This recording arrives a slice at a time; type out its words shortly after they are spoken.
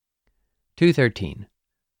213.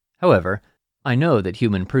 However, I know that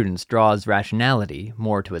human prudence draws rationality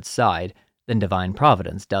more to its side than divine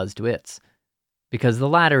providence does to its, because the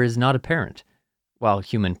latter is not apparent, while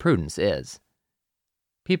human prudence is.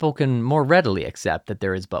 People can more readily accept that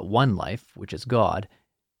there is but one life, which is God,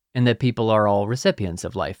 and that people are all recipients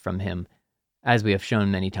of life from him, as we have shown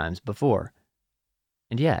many times before.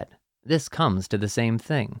 And yet, this comes to the same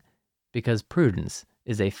thing, because prudence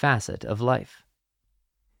is a facet of life.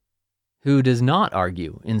 Who does not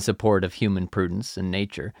argue in support of human prudence and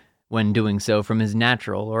nature when doing so from his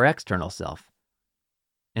natural or external self?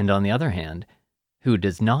 And on the other hand, who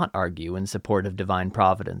does not argue in support of divine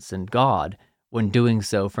providence and God when doing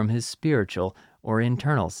so from his spiritual or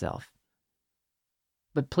internal self?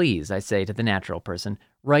 But please, I say to the natural person,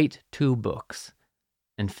 write 2 books,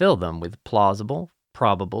 and fill them with plausible,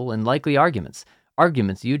 probable, and likely arguments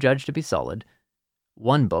you judge to be solid.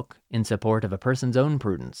 1 book in support of a person's own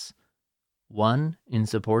prudence, 1 in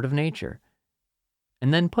support of nature,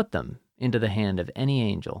 and then put them into the hand of any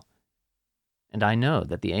angel. And I know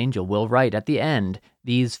that the angel will write at the end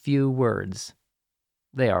these few words: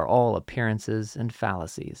 "They are all appearances and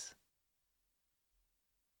fallacies."